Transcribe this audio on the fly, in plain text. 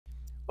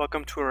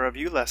Welcome to a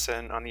review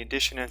lesson on the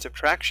addition and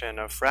subtraction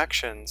of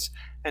fractions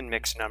and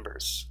mixed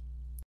numbers.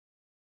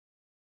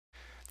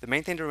 The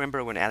main thing to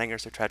remember when adding or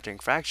subtracting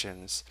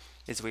fractions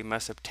is we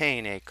must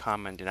obtain a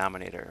common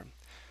denominator.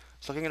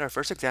 So looking at our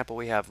first example,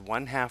 we have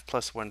 1/2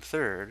 plus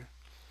 1/3.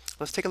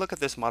 Let's take a look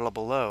at this model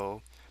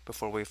below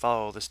before we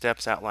follow the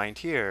steps outlined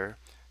here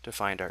to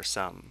find our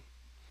sum.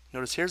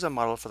 Notice here's a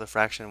model for the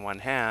fraction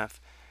 1/2,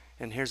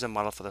 and here's a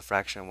model for the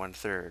fraction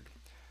 1/3.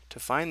 To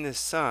find this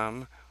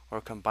sum, or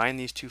combine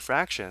these two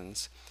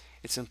fractions,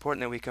 it's important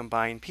that we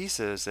combine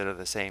pieces that are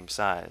the same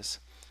size.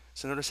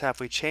 So notice how if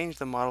we change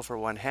the model for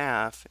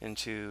 1/2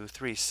 into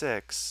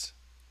 3/6,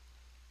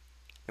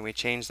 and we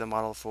change the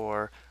model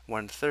for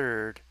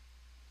 1/3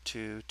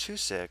 to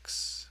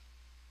 2/6,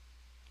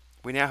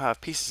 we now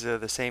have pieces that are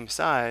the same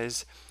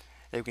size.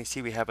 As you can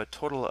see, we have a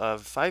total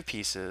of 5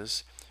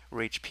 pieces,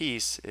 where each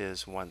piece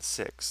is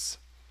 1/6.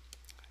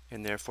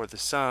 And therefore the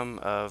sum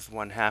of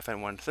 1/2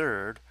 and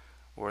 1/3,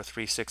 or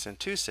 3/6 and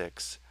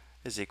 2/6,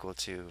 is equal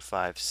to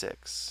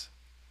 5/6.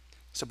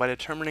 So by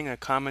determining a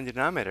common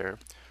denominator,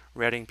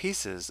 we're adding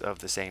pieces of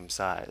the same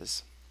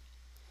size.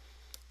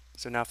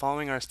 So now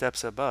following our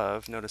steps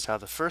above, notice how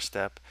the first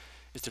step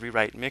is to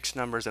rewrite mixed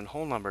numbers and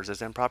whole numbers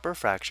as improper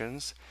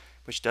fractions,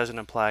 which doesn't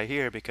apply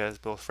here because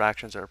both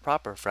fractions are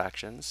proper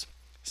fractions.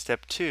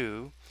 Step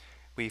 2,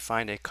 we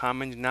find a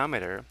common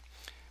denominator,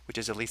 which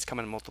is the least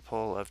common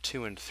multiple of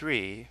 2 and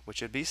 3, which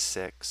would be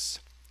 6.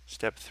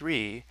 Step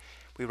 3,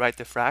 we write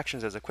the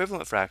fractions as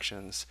equivalent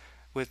fractions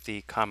with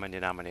the common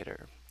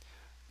denominator.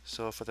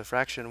 So for the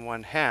fraction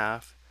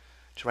 1/2,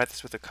 to write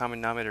this with a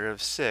common denominator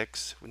of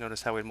 6, we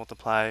notice how we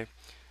multiply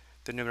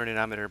the numerator and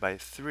denominator by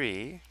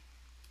 3,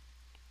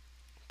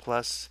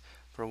 plus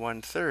for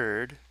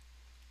 1/3,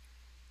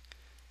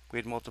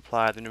 we'd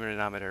multiply the numerator and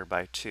denominator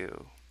by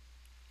 2.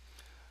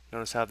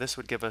 Notice how this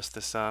would give us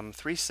the sum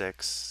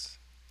 3/6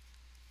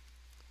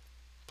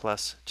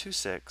 plus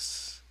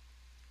 2/6.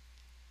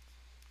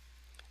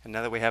 And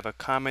now that we have a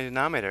common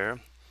denominator,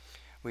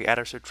 we add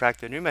or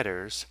subtract the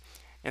numerators,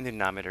 and the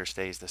denominator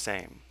stays the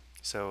same.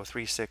 So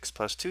 3/6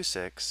 plus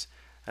 2/6,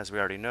 as we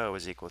already know,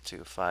 is equal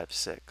to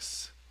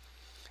 5/6.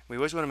 We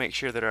always want to make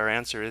sure that our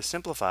answer is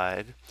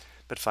simplified,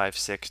 but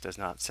 5/6 does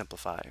not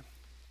simplify.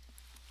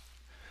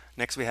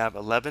 Next we have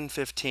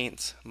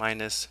 11/15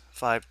 minus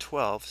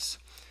 5/12.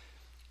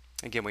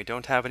 Again, we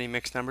don't have any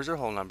mixed numbers or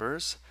whole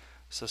numbers,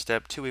 so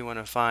step 2, we want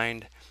to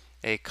find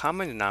a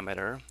common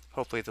denominator,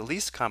 hopefully the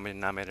least common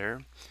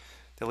denominator.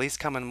 The least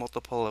common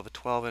multiple of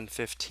 12 and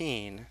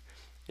 15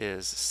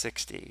 is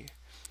 60.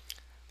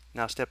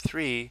 Now step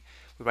 3,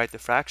 we write the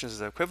fractions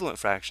as equivalent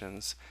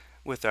fractions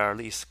with our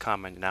least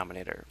common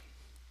denominator.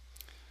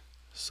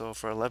 So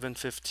for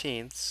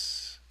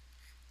 11/15,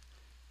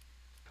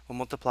 we'll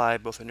multiply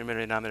both the numerator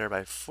and denominator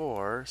by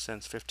 4,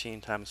 since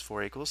 15 times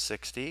 4 equals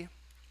 60.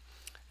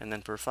 And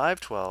then for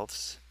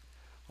 5/12,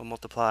 we'll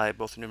multiply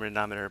both the numerator and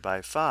denominator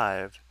by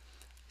 5,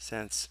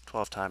 since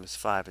 12 times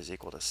 5 is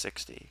equal to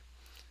 60.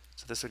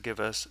 So this would give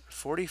us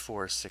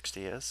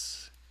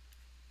 44/60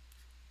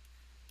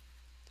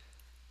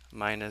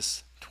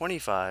 minus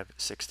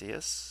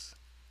 25/60.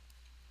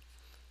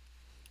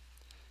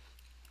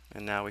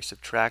 And now we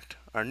subtract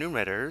our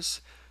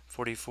numerators.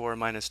 44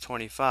 minus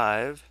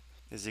 25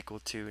 is equal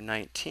to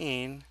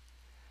 19,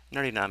 and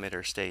our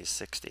denominator stays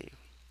 60.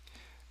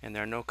 And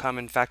there are no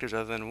common factors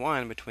other than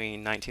 1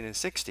 between 19 and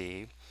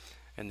 60,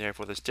 and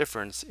therefore this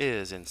difference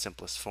is in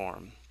simplest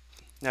form.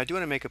 Now I do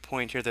want to make a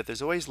point here that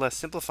there's always less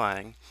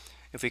simplifying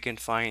if we can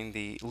find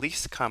the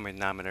least common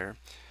denominator,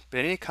 but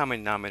any common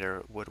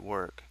denominator would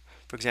work.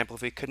 For example,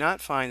 if we could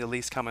not find the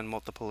least common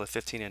multiple of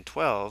 15 and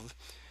 12,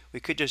 we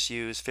could just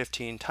use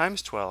 15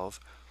 times 12,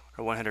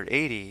 or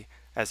 180,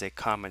 as a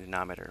common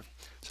denominator.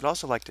 So I'd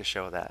also like to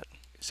show that.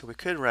 So we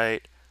could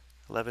write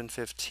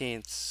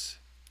 11/15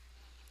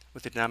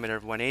 with the denominator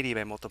of 180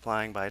 by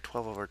multiplying by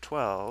 12 over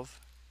 12,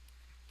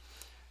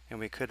 and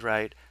we could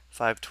write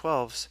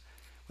 5/12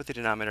 with the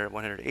denominator of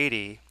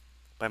 180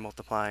 by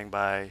multiplying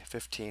by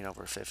 15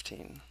 over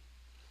 15.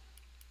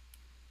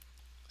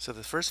 So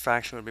the first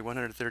fraction would be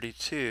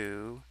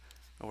 132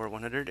 over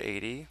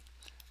 180,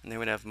 and then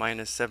we'd have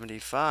minus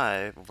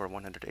 75 over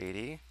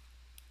 180,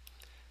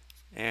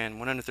 and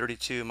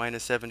 132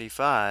 minus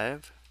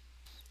 75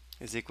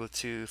 is equal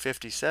to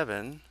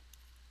 57,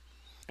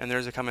 and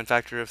there's a common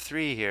factor of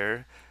 3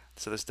 here,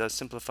 so this does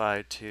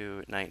simplify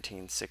to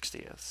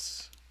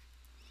 19/60.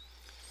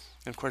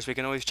 And of course, we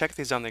can always check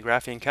these on the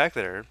graphing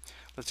calculator.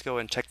 Let's go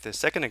and check the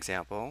second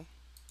example.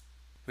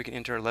 We can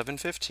enter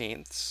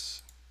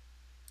 11/15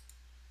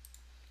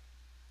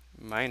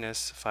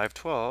 minus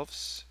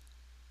 5/12.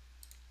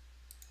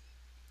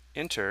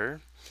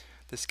 Enter.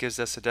 This gives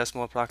us a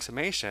decimal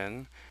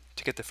approximation.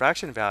 To get the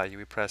fraction value,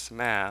 we press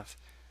Math,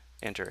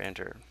 Enter,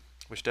 Enter,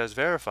 which does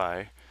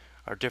verify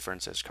our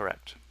difference is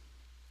correct.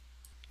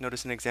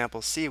 Notice in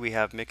example C we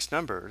have mixed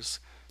numbers,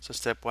 so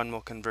step 1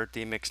 will convert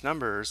the mixed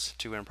numbers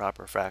to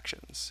improper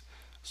fractions.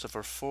 So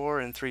for 4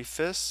 and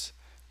 3/5,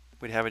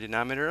 we'd have a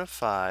denominator of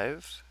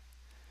 5,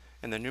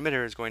 and the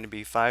numerator is going to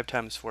be 5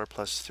 times 4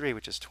 plus 3,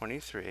 which is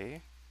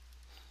 23.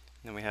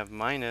 Then we have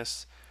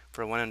minus,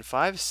 for 1 and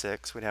 5,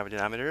 6, we'd have a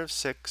denominator of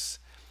 6,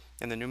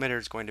 and the numerator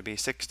is going to be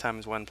 6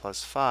 times 1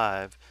 plus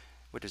 5,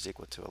 which is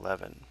equal to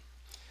 11.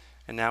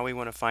 And now we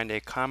want to find a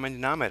common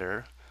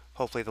denominator,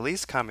 hopefully the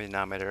least common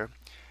denominator,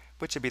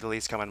 which would be the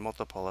least common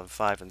multiple of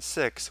 5 and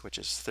 6, which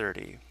is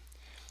 30.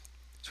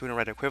 So we're going to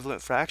write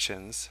equivalent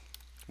fractions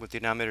with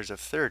denominators of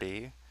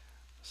 30.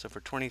 So for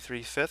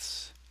 23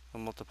 fifths,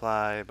 we'll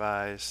multiply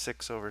by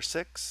 6 over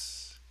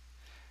 6.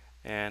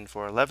 And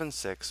for 11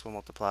 sixths, we'll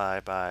multiply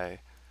by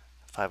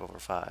 5 over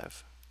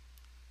 5.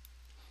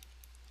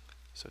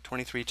 So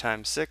 23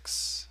 times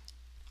 6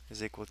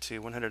 is equal to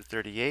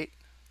 138.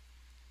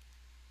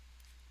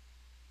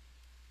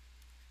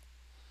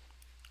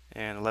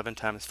 And 11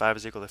 times 5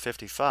 is equal to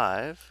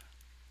 55.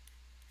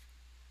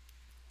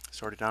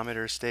 So our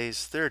denominator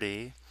stays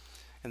 30.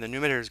 And the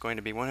numerator is going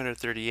to be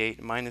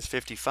 138 minus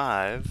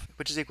 55,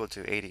 which is equal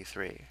to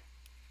 83.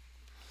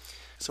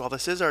 So while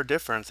this is our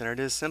difference and it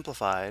is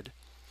simplified,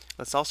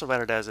 let's also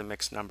write it as a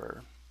mixed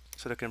number.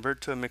 So to convert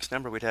to a mixed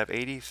number, we'd have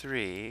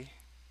 83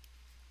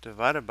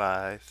 divided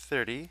by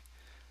 30.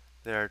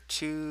 There are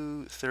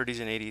two 30s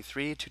in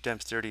 83. 2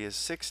 times 30 is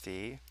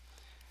 60.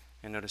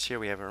 And notice here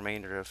we have a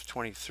remainder of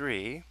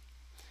 23.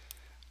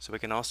 So we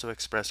can also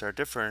express our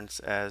difference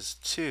as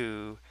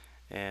 2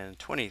 and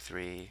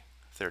 23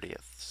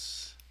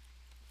 thirtieths.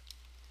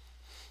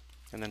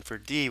 And then for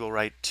D, we'll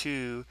write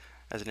 2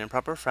 as an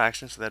improper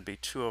fraction, so that'd be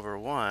 2 over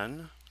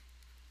 1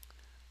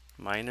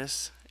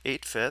 minus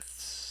 8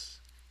 fifths.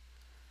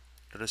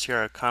 Notice here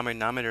our common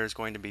denominator is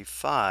going to be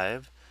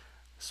 5,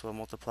 so we'll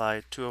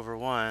multiply 2 over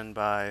 1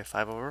 by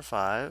 5 over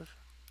 5.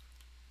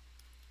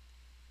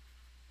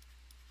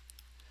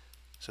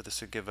 So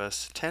this would give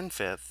us 10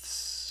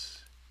 fifths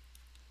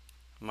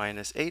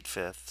minus 8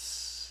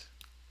 fifths.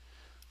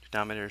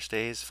 Denominator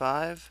stays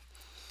 5,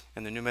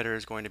 and the numerator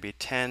is going to be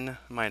 10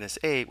 minus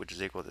 8, which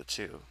is equal to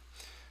 2.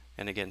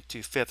 And again,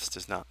 2 fifths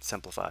does not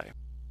simplify.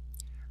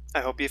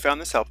 I hope you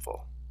found this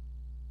helpful.